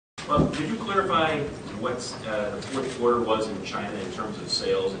Well, could you clarify what the fourth quarter was in China in terms of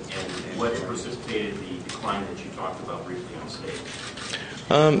sales and what precipitated the decline that you talked about briefly on stage?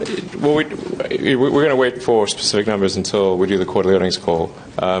 Well, we're going to wait for specific numbers until we do the quarterly earnings call.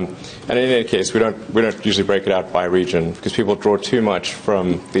 And in any case, we don't usually break it out by region because people draw too much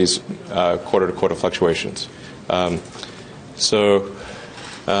from these quarter-to-quarter fluctuations. I'd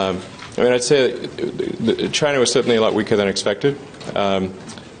say China was certainly a lot weaker than expected.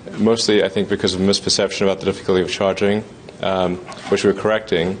 Mostly, I think, because of misperception about the difficulty of charging, which we're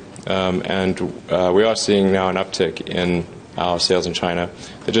correcting. And we are seeing now an uptick in our sales in China.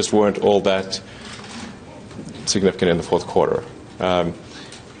 They just weren't all that significant in the fourth quarter. But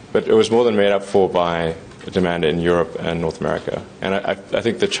it was more than made up for by demand in Europe and North America. And I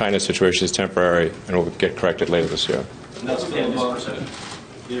think the China situation is temporary and will get corrected later this year. And that's been this percent.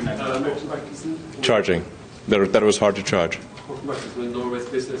 Charging. That was hard to charge. With Norway's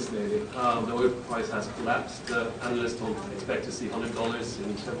business lately, the oil price has collapsed. The analysts don't expect to see $100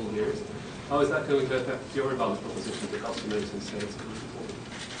 in several years. How is that going to affect your value proposition to customers and sales?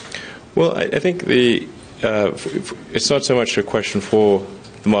 Well, I think it's not so much a question for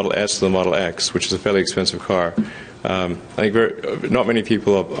the Model S or the Model X, which is a fairly expensive car. I think not many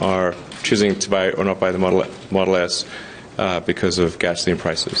people are choosing to buy or not buy the Model S because of gasoline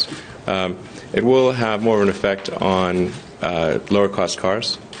prices. It will have more of an effect on lower cost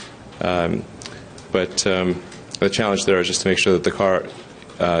cars, but the challenge there is just to make sure that the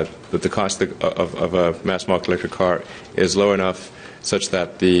cost of a mass market electric car is low enough such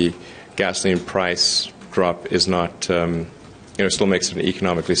that the gasoline price drop is not still makes it an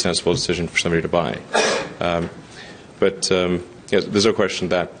economically sensible decision for somebody to buy. But there's no question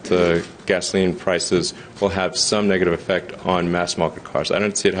that gasoline prices will have some negative effect on mass market cars. I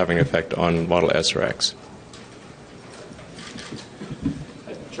don't see it having an effect on Model S or X.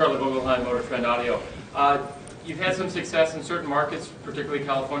 Charlie Vogelheim, Motor Trend Audio. You've had some success in certain markets, particularly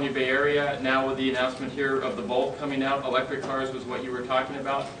California Bay Area. Now with the announcement here of the Bolt coming out, electric cars was what you were talking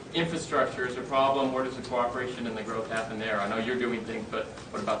about. Infrastructure is a problem. Where does the cooperation and the growth happen there? I know you're doing things, but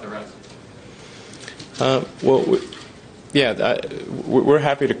what about the rest? We're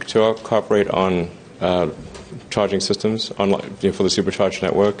happy to cooperate on charging systems for the supercharger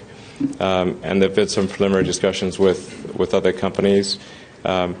network. And there have been some preliminary discussions with other companies.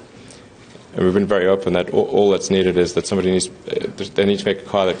 And we've been very open that all that's needed is that they need to make a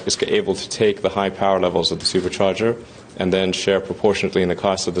car that is able to take the high power levels of the supercharger and then share proportionately in the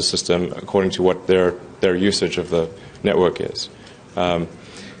cost of the system according to what their usage of the network is. That's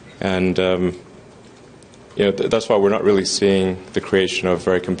why we're not really seeing the creation of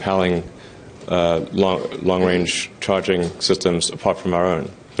very compelling long-range charging systems apart from our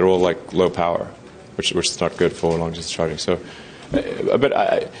own. They're all like low power, which is not good for long-distance charging. So. But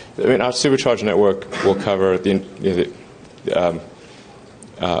our supercharger network will cover the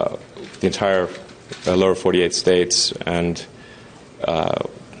entire lower 48 states and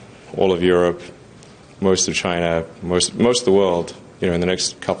all of Europe, most of China, most of the world. In the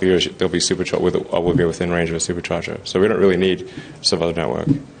next couple of years, there'll be will be within range of a supercharger. So we don't really need some other network.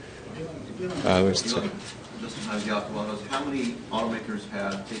 How many automakers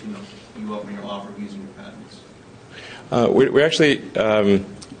have taken you up on your offer of using your patents? We actually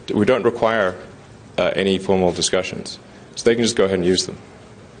we don't require any formal discussions, so they can just go ahead and use them.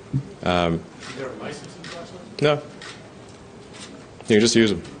 Is there a licensing process? No, you can just use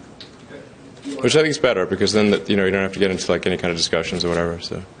them, which I think is better because then you don't have to get into any kind of discussions or whatever.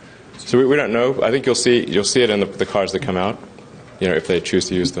 So we don't know. I think you'll see it in the cars that come out, if they choose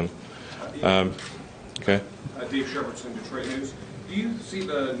to use them. Okay. Dave Shepherdson, Detroit News. Do you see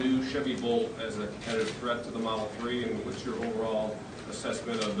the new Chevy Bolt as a competitive threat to the Model 3, and what's your overall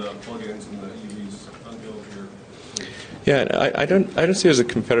assessment of the plug-ins and the EVs unveiled here? Yeah, I don't see it as a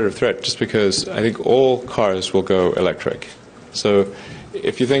competitive threat just because I think all cars will go electric. So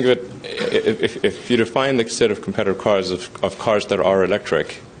if you think of it, if you define the set of competitive cars of cars that are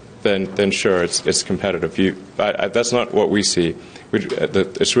electric, then sure, it's competitive. That's not what we see.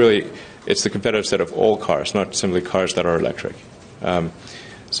 It's the competitive set of all cars, not simply cars that are electric. And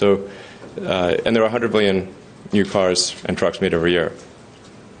there are 100 million new cars and trucks made every year.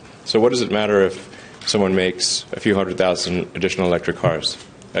 So what does it matter if someone makes a few 100,000 additional electric cars?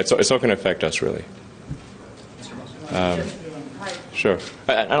 It's not going to affect us, really. Sure.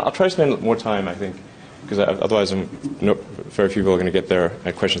 I'll try to spend more time, I think, because otherwise very few people are going to get their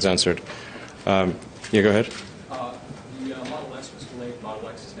questions answered. Yeah, go ahead. The Model S was delayed, Model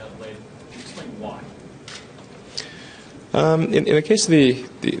X is now delayed. Can you explain why? In the case of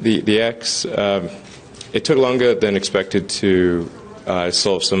the X, it took longer than expected to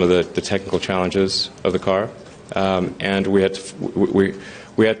solve some of the technical challenges of the car, and we had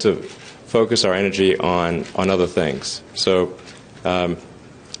to focus our energy on other things. So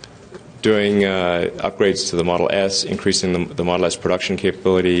doing upgrades to the Model S, increasing the Model S production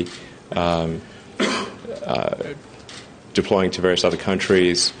capability, deploying to various other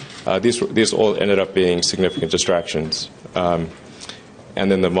countries. These all ended up being significant distractions. And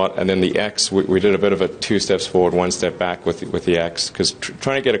then the X, we did a bit of a 2 steps forward, 1 step back with the X, because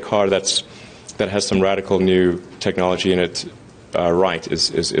trying to get a car that has some radical new technology in it right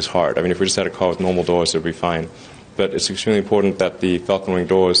is hard. I mean, if we just had a car with normal doors, it would be fine. But it's extremely important that the Falcon Wing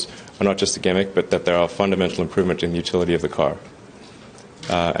doors are not just a gimmick, but that they are a fundamental improvement in the utility of the car,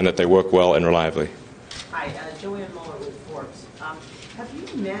 and that they work well and reliably. Hi, Joanne Muller with Forbes. Have you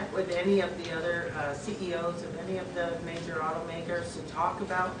met with any of the other CEOs of any of the major automakers to talk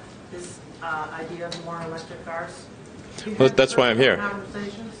about this idea of more electric cars? Well, that's why I'm here.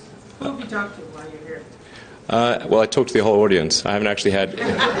 Conversations? Who have you talked to while you're here? Well, I talked to the whole audience. I haven't actually had.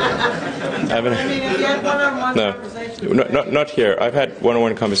 Have you had one-on-one conversations? Not here. I've had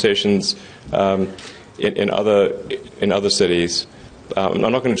one-on-one conversations in other cities. I'm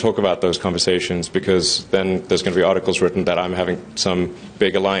not going to talk about those conversations because then there's going to be articles written that I'm having some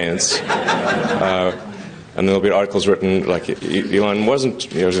big alliance, and there'll be articles written like Elon wasn't,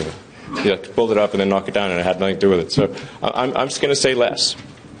 build it up and then knock it down, and it had nothing to do with it. So I'm just going to say less,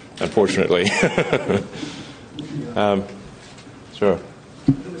 unfortunately. Sure.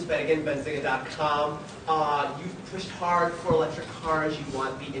 Louis Bennigan, Benzinga.com. You've pushed hard for electric cars. You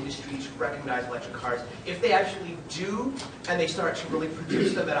want the industry to recognize electric cars. If they actually do, and they start to really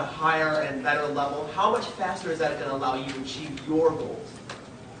produce them at a higher and better level, how much faster is that going to allow you to achieve your goals?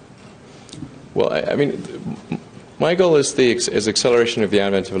 Well, I mean, my goal is acceleration of the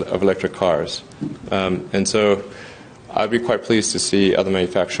advent of electric cars, and so I'd be quite pleased to see other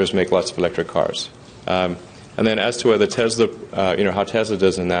manufacturers make lots of electric cars. And then as to whether Tesla, how Tesla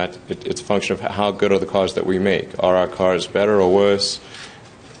does in that, it's a function of how good are the cars that we make. Are our cars better or worse,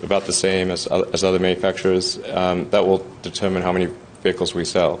 about the same as other manufacturers? That will determine how many vehicles we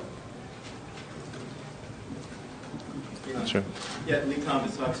sell. Sure. Yeah, Lee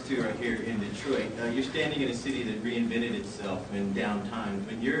Thomas, Fox 2 right here in Detroit. You're standing in a city that reinvented itself in down times.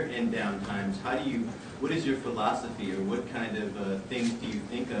 When you're in down times, what is your philosophy, or what kind of things do you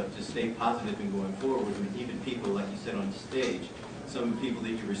think of to stay positive and going forward when even people, like you said on the stage, some people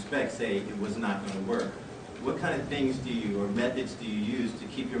that you respect say it was not going to work? What kind of things or methods do you use to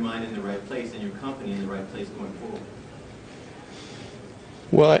keep your mind in the right place and your company in the right place going forward?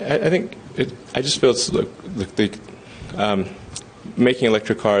 Well, I think I just feel it's making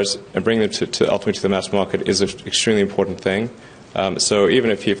electric cars and bringing them to ultimately to the mass market is an extremely important thing. So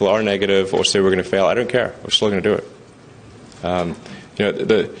even if people are negative or say we're going to fail, I don't care. We're still going to do it.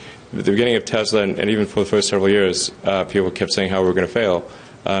 The beginning of Tesla and even for the first several years, people kept saying how we were going to fail,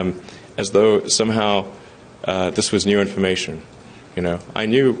 as though somehow this was new information. I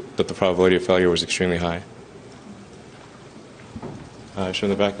knew that the probability of failure was extremely high. Show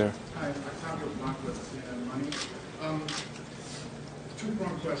in the back there. Hi, I'm Octavio Blanco with CNN Money.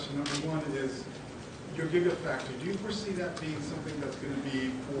 Two-pronged question. Number one is your Gigafactory. Do you foresee that being something that's going to be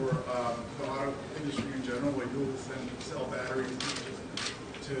for the auto industry in general, where you'll sell batteries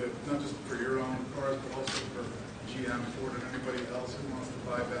not just for your own cars, but also for GM, Ford, and anybody else who wants to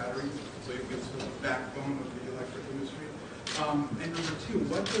buy batteries? So you get sort of the backbone of the electric industry. And number two,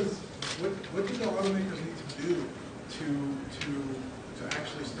 what do the automakers need to do to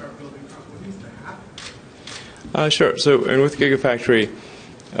actually start building cars? What needs to happen? Sure. So, and with Gigafactory,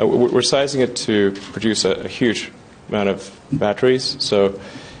 we're sizing it to produce a huge amount of batteries. So,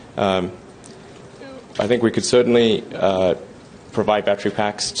 I think we could certainly provide battery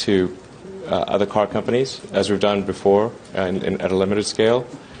packs to other car companies, as we've done before, at a limited scale.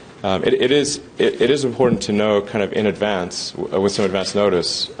 It is important to know kind of in advance, with some advance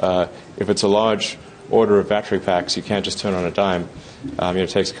notice, if it's a large order of battery packs, you can't just turn on a dime. It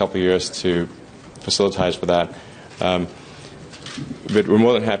takes a couple of years to facilitize for that. But we're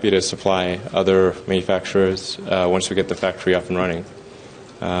more than happy to supply other manufacturers once we get the factory up and running.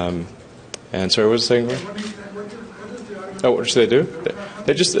 And so what was the saying? Oh, what should they do?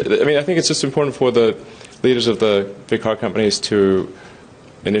 I think it's just important for the leaders of the big car companies to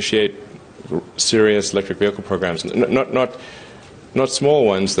initiate serious electric vehicle programs. Not small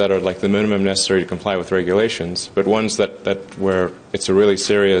ones that are like the minimum necessary to comply with regulations, but ones that where it's a really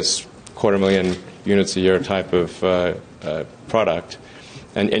serious 250,000 units a year type of product.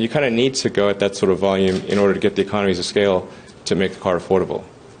 And you kind of need to go at that sort of volume in order to get the economies of scale to make the car affordable.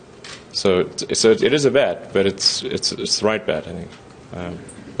 So it is a bet, but it's the right bet, I think. I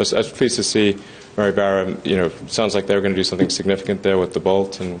was pleased to see Mary Barra, sounds like they were going to do something significant there with the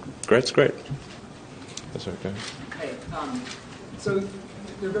Bolt, and it's great. That's okay. Hey, so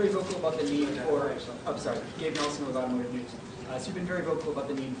they're very vocal about the need for, Gabe Nelson with Automotive News. So you've been very vocal about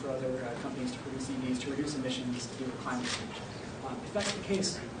the need for other companies to produce EVs to reduce emissions to do with climate change. If that's the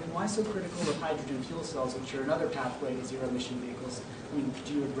case, then why so critical of hydrogen fuel cells, which are another pathway to zero-emission vehicles? I mean,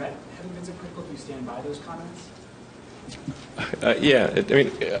 do you regret having been so critical? Do you stand by those comments? I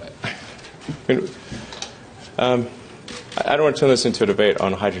don't want to turn this into a debate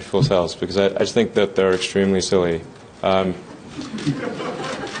on hydrogen fuel cells because I just think that they're extremely silly. So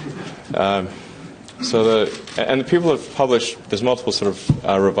the people have published, there's multiple sort of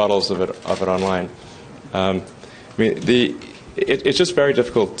rebuttals of it online. It's just very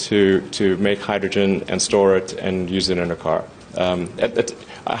difficult to make hydrogen and store it and use it in a car.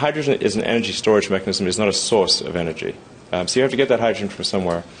 Hydrogen is an energy storage mechanism. It's not a source of energy. So you have to get that hydrogen from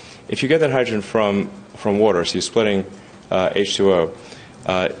somewhere. If you get that hydrogen from water, so you're splitting H2O,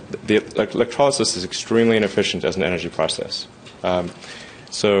 the electrolysis is extremely inefficient as an energy process. If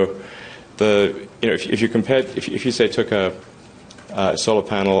you say took a solar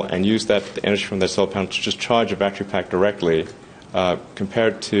panel and used the energy from that solar panel to just charge a battery pack directly,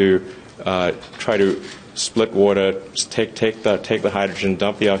 compared to try to split water, take the hydrogen,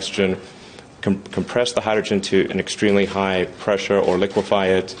 dump the oxygen, compress the hydrogen to an extremely high pressure or liquefy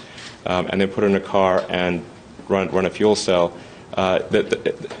it, and then put it in a car and run a fuel cell,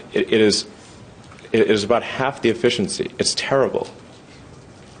 it is about half the efficiency. It's terrible.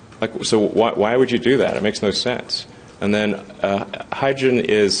 So why would you do that? It makes no sense. And then hydrogen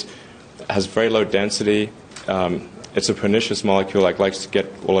has very low density. It's a pernicious molecule, likes to get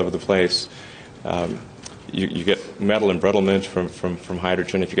all over the place. You get metal embrittlement from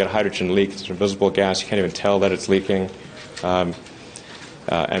hydrogen. If you get a hydrogen leak, it's an invisible gas. You can't even tell that it's leaking. But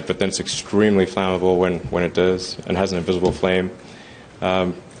then it's extremely flammable when it does and has an invisible flame.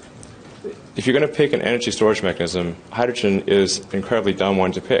 If you're going to pick an energy storage mechanism, hydrogen is an incredibly dumb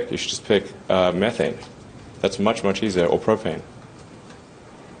one to pick. You should just pick methane. That's much, much easier, or propane.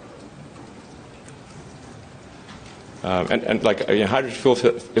 Hydrogen fuel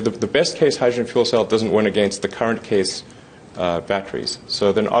cell, the best case hydrogen fuel cell doesn't win against the current case batteries.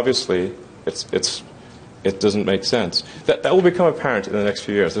 So then obviously it doesn't make sense. That will become apparent in the next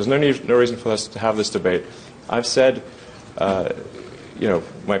few years. There's no reason for us to have this debate. I've said,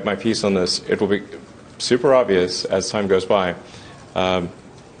 my piece on this. It will be super obvious as time goes by. I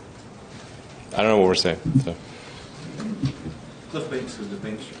don't know what we're saying. So. Cliff Banks of the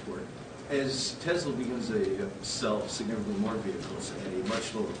Banks Report. As Tesla begins to sell significantly more vehicles at a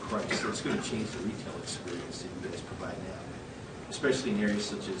much lower price, it's going to change the retail experience that you guys provide now, especially in areas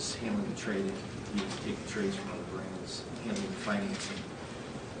such as handling the trading, you take the trades from other brands, handling the financing.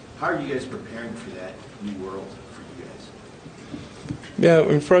 How are you guys preparing for that new world for you guys?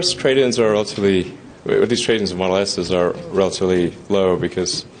 Yeah, for us, trade-ins are relatively, these trade-ins of Model S's are relatively low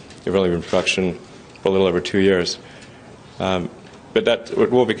because they've only been in production for a little over 2 years. But that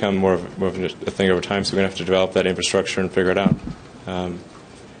will become more of a thing over time, so we're going to have to develop that infrastructure and figure it out.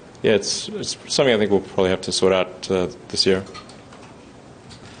 It's something I think we'll probably have to sort out this year.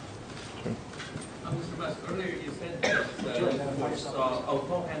 Mr. Musk, earlier you said that you foresaw,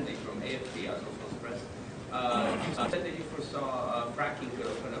 Paul Handy from AFP, Associated Press, said that you foresaw fracking could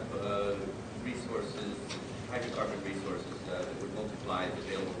open up resources, hydrocarbon resources that would multiply the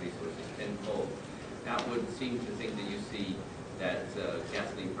available resources tenfold. That would seem to think that you see that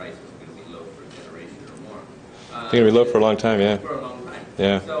gasoline prices are going to be low for a generation or more. They're going to be low for a long time, yeah. For a long time.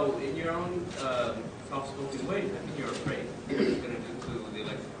 Yeah. So in your own soft-spoken way, I think you're afraid what it's going to do to the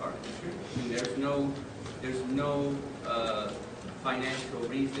electric car industry. I mean, there's no financial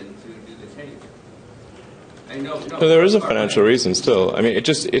reason to do the change. There is a financial reason still. I mean,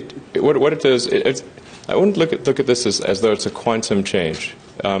 what it does, I wouldn't look at this as though it's a quantum change.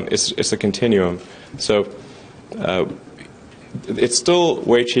 It's a continuum. So it's still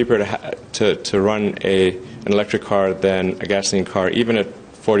way cheaper to run an electric car than a gasoline car, even at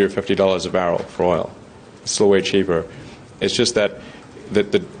 $40 or $50 a barrel for oil. It's still way cheaper. It's just that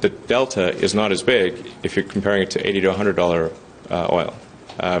the delta is not as big if you're comparing it to $80 to $100 oil.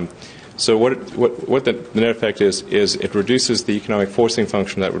 So what the net effect is it reduces the economic forcing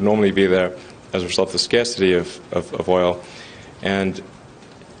function that would normally be there as a result of the scarcity of oil, and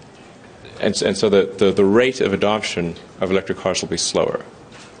so the rate of adoption of electric cars will be slower.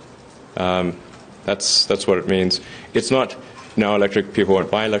 That's what it means. It's not now electric people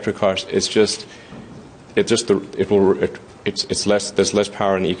won't buy electric cars. There's less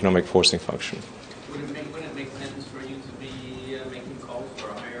power in the economic forcing function. Wouldn't it make sense for you to be making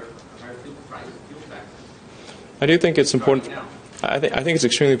I do think it's important. Now. I think it's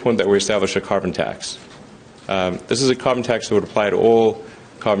extremely important that we establish a carbon tax. This is a carbon tax that would apply to all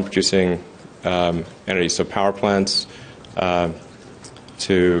carbon-producing entities, so power plants,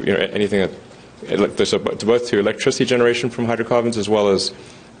 to anything that, so to both to electricity generation from hydrocarbons as well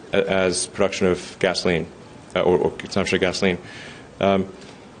as production of gasoline or consumption of gasoline. And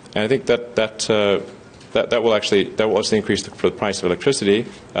I think that will also increase the price of electricity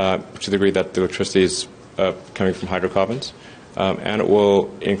to the degree that the electricity is coming from hydrocarbons, and it will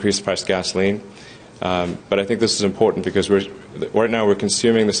increase the price of gasoline. But I think this is important because right now we're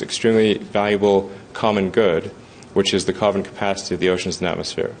consuming this extremely valuable common good, which is the carbon capacity of the oceans and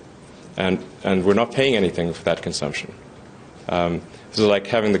atmosphere. And we're not paying anything for that consumption. This is like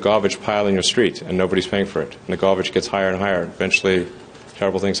having the garbage pile in your street and nobody's paying for it. And the garbage gets higher and higher. Eventually,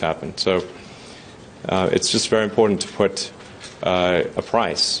 terrible things happen. So it's just very important to put a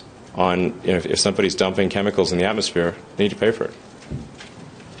price on, if somebody's dumping chemicals in the atmosphere, they need to pay for it.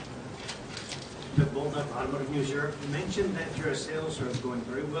 Automotive News Europe. You mentioned that your sales are going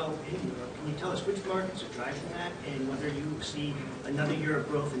very well in Europe. Can you tell us which markets are driving that and whether you see another year of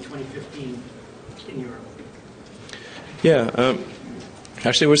growth in 2015 in Europe? Yeah,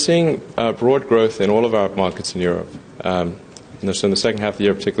 actually we're seeing broad growth in all of our markets in Europe. So in the second half of the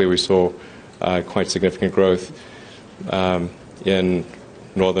year particularly we saw quite significant growth in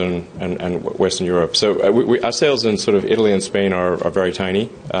Northern and Western Europe. So our sales in sort of Italy and Spain are very tiny.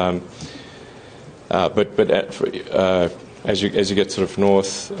 But as you get sort of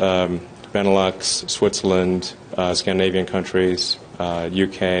north, Benelux, Switzerland, Scandinavian countries,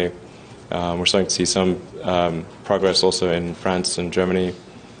 UK, we're starting to see some progress also in France and Germany,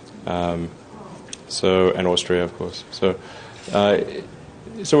 and Austria, of course. So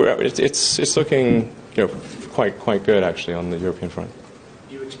it's looking quite good actually on the European front.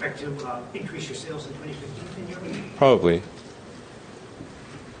 Do you expect to increase your sales in 2015 in Europe? Probably.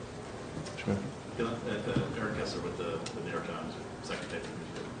 Sure. Eric Kessler with the New York Times, second paper.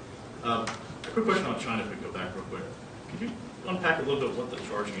 A quick question on China, if we go back real quick. Could you unpack a little bit what the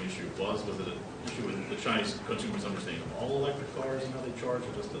charging issue was? Was it an issue with the Chinese consumers understanding all electric cars and how they charge,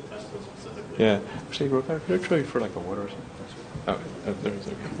 or just the Tesla specifically? Yeah. Actually, Rebecca, could I try for like the water or something? Oh, there's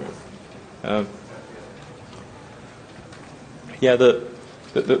okay. Yeah, the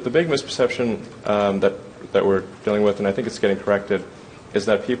big misperception that we're dealing with, and I think it's getting corrected, is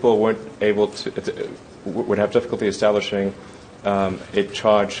that people would have difficulty establishing a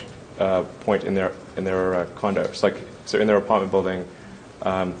charge point in their condos. Like, so in their apartment building,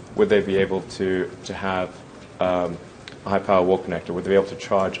 would they be able to have a high power wall connector? Would they be able to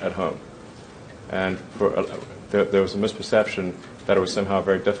charge at home? And there was a misperception that it was somehow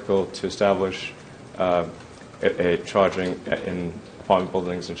very difficult to establish a charging in apartment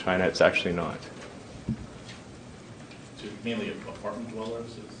buildings in China. It's actually not. Mainly apartment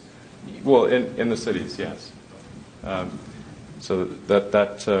dwellers? Well, in the cities, yes. So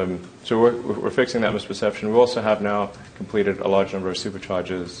so we're fixing that misperception. We also have now completed a large number of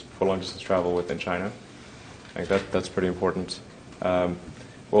superchargers for long distance travel within China. I think that's pretty important. We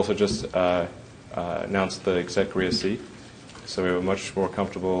also just announced the exec rear seat, so we have a much more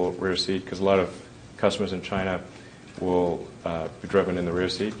comfortable rear seat because a lot of customers in China will be driven in the rear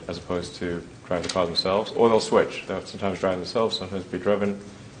seat as opposed to drive the car themselves, or they'll switch. They'll sometimes drive themselves, sometimes be driven.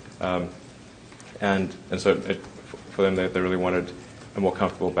 And so for them, they really wanted a more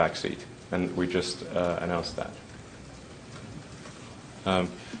comfortable back seat, and we just announced that.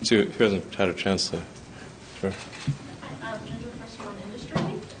 So who hasn't had a chance to? Sure. Ginger, first on industry.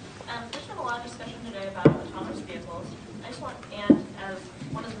 There's been a lot of discussion today about autonomous vehicles. I just want, and as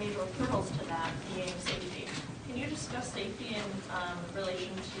one of the major hurdles to that being safety. Can you discuss safety in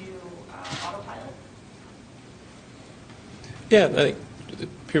relation to autopilot? Yeah, I think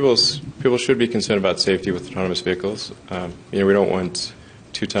people should be concerned about safety with autonomous vehicles. We don't want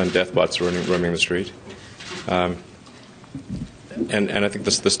 2-ton death bots roaming the street. And I think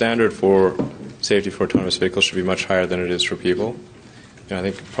the standard for safety for autonomous vehicles should be much higher than it is for people. And I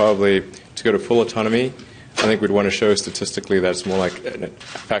think probably to go to full autonomy, I think we'd want to show statistically that it's more like a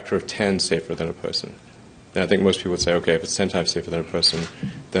factor of 10 safer than a person. And I think most people would say, okay, if it's 10 times safer than a person,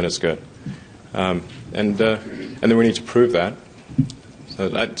 then it's good. And then we need to prove that.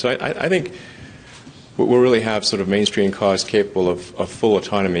 So I think we'll really have sort of mainstream cars capable of full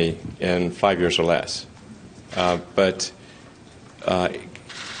autonomy in 5 years or less. But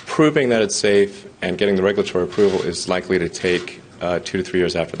proving that it's safe and getting the regulatory approval is likely to take 2 to 3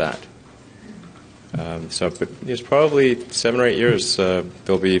 years after that. But it's probably 7 or 8 years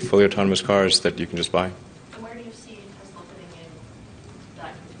there'll be fully autonomous cars that you can just buy. And where do you see Tesla fitting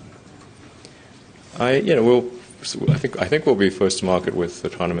in that? I think we'll be first to market with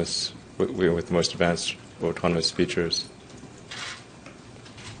autonomous, with the most advanced autonomous features.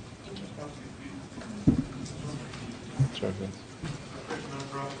 Sorry, Vince.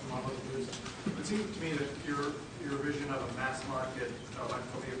 It seems to me that your vision of a mass market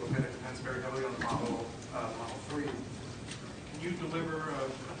electrical vehicle kind of depends very heavily on the Model 3. Can you deliver a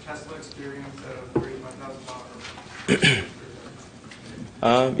Tesla experience at a $35,000?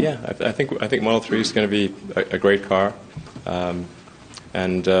 Yeah, I think Model 3 is going to be a great car, and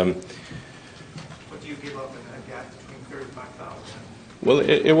What do you give up in that gap between 35,000? well,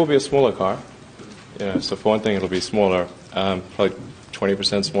 it will be a smaller car. Yeah, so for one thing, it'll be smaller, probably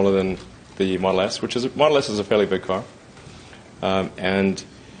 20% smaller than the Model S, Model S is a fairly big car, and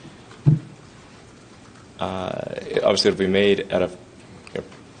obviously it'll be made at a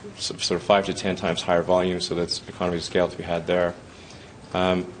sort of 5 to 10 times higher volume, so that's economy of scale to be had there.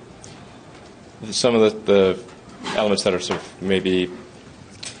 Some of the elements that are sort of maybe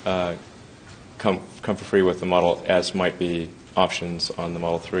come for free with the Model S might be options on the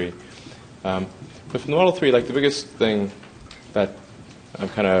Model 3. But for the Model 3, like the biggest thing that I'm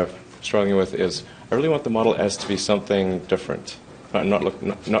kind of struggling with is I really want the Model S to be something different,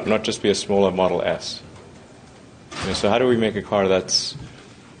 not just be a smaller Model S. So how do we make a car that's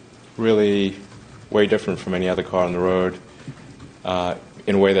really way different from any other car on the road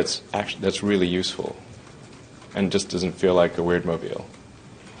in a way that's really useful and just doesn't feel like a weird mobile?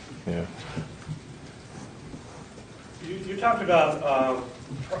 Yeah. You talked about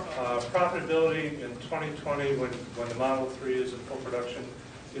profitability in 2020 when the Model 3 is in full production.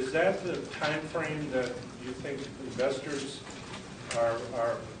 Is that the time frame that you think investors are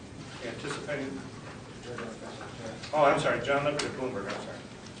anticipating? Oh, I'm sorry, John Lippert at Bloomberg, I'm sorry.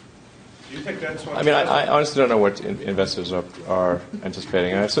 Do you think that's what... I honestly don't know what investors are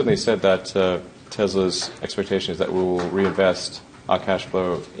anticipating. I've certainly said that Tesla's expectation is that we will reinvest our cash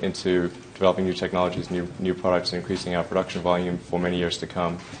flow into developing new technologies, new products, and increasing our production volume for many years to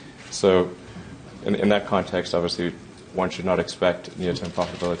come. So in that context, obviously, one should not expect near-term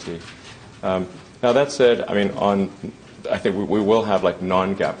profitability. Now, that said, I think we will have like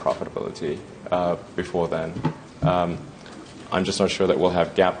non-GAAP profitability before then. I'm just not sure that we'll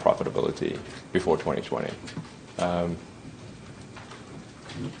have GAAP profitability before 2020.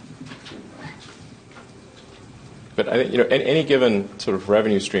 But I think any given sort of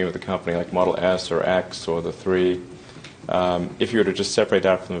revenue stream of the company, like Model S or X or the 3, if you were to just separate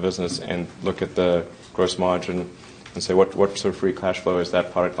that from the business and look at the gross margin and say what sort of free cash flow is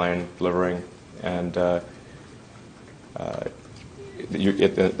that product line delivering, and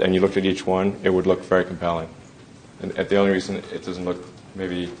you looked at each one, it would look very compelling. And the only reason it doesn't look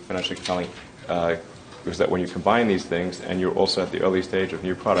maybe financially compelling is that when you combine these things and you're also at the early stage of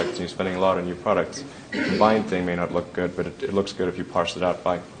new products and you're spending a lot on new products, the combined thing may not look good, but it looks good if you parse it out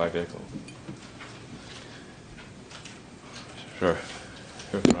by vehicle. Sure.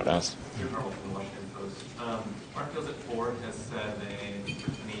 Not asked. From the Washington Post. Mark Fields at Ford has said they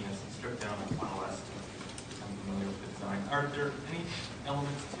has stripped down on Model S to become familiar with the design. Are there any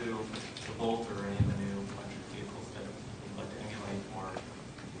elements to the Bolt or any of the new electric vehicles that you'd like to emulate or you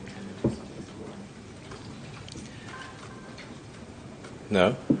intend to do something similar?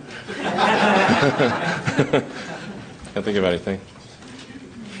 No. Can't think of anything.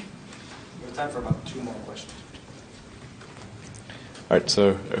 We have time for about 2 more questions. All right,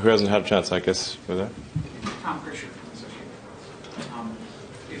 so who hasn't had a chance, I guess, with that? Tom Krischer,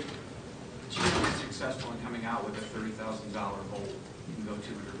 if GM is successful in coming out with a $30,000 Bolt, you can go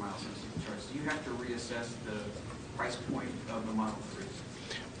 200 miles on supercharged. Do you have to reassess the price point of the Model 3?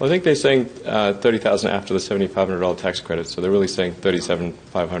 Well, I think they're saying $30,000 after the $7,500 tax credit, so they're really saying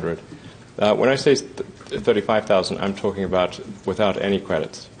 $37,500. When I say $35,000, I'm talking about without any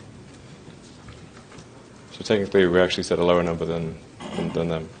credits. So technically, we actually set a lower number than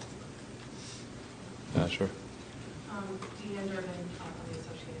them. Sure. Deanne Durbin from the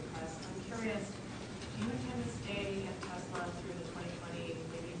Associated Press. I'm curious, do you intend to stay at Tesla through the 2020,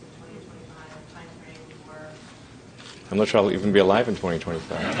 maybe even 2025 timeframe, or? I'm not sure I'll even be alive in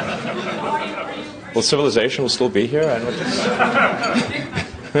 2025. Well, civilization will still be here. I don't know.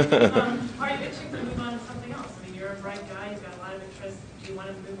 Are you itching to move on to something else? I mean, you're a bright guy. You've got a lot of interest. Do you want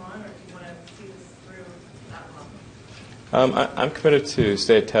to move on, or do you want to see this through that long? I'm committed to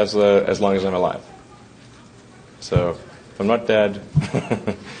stay at Tesla as long as I'm alive. So if I'm not dead,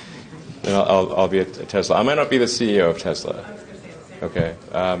 then I'll be at Tesla. I might not be the CEO of Tesla. Okay.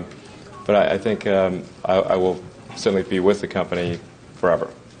 But I think I will certainly be with the company forever.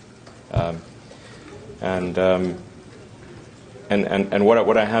 And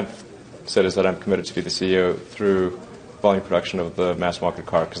what I have said is that I'm committed to be the CEO through volume production of the mass market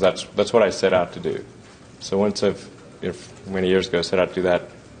car, because that's what I set out to do. So once I've, many years ago, set out to do that,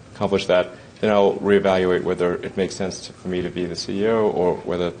 accomplish that, then I'll reevaluate whether it makes sense for me to be the CEO or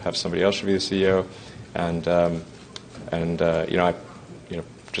whether perhaps somebody else should be the CEO, and I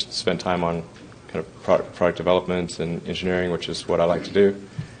just spend time on kind of product development and engineering, which is what I like to do.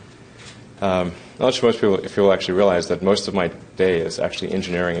 I'm not sure most people actually realize that most of my day is actually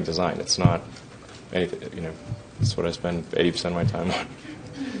engineering and design. It's not anything, it's what I spend 80% of my time on.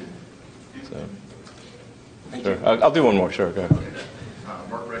 So, sure. I'll do one more. Sure, go ahead.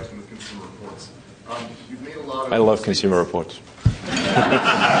 Mark Rexman with Consumer Reports. You've made a lot of. I love Consumer Reports.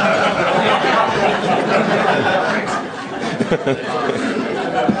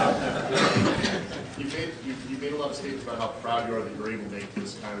 You've made a lot of statements about how proud you are that you're able to make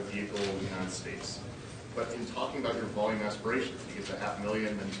this kind of vehicle in the United States. But in talking about your volume aspirations, you get to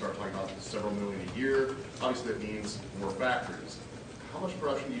 500,000, then you start talking about several million a year. Obviously, that means more factories. How much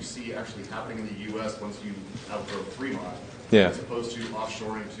production do you see actually happening in the U.S. once you outgrow Fremont, as opposed to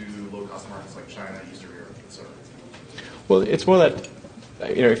offshoring to low-cost markets like China, Eastern Europe, et cetera? Well, it's more that,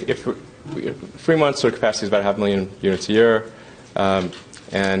 if Fremont's sort of capacity is about 500,000 units a year,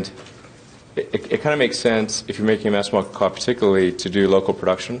 and it kind of makes sense if you're making a mass market car, particularly to do local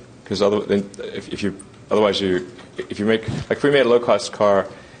production, because if you make, like if we made a low-cost car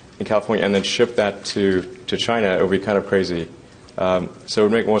in California and then ship that to China, it would be kind of crazy. So it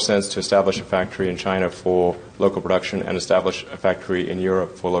would make more sense to establish a factory in China for local production and establish a factory in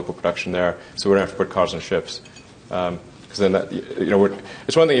Europe for local production there, so we don't have to put cars on ships. Because then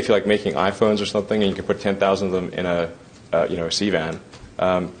it's one thing if you're like making iPhones or something and you can put 10,000 of them in a C-van.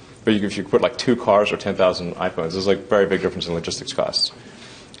 But if you put like 2 cars or 10,000 iPhones, there's like very big difference in logistics costs.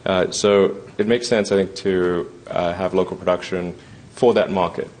 So it makes sense, I think, to have local production for that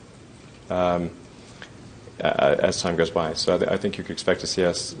market as time goes by. So I think you could expect to see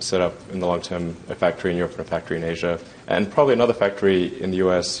us set up in the long term a factory in Europe and a factory in Asia, and probably another factory in the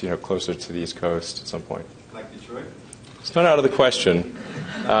U.S. Closer to the East Coast at some point. Like Detroit? It's not out of the question.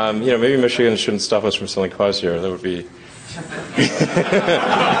 Maybe Michigan shouldn't stop us from selling cars here. That would be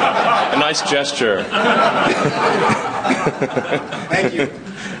a nice gesture. Thank you.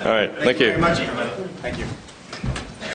 All right. Thank you. Very much. Thank you.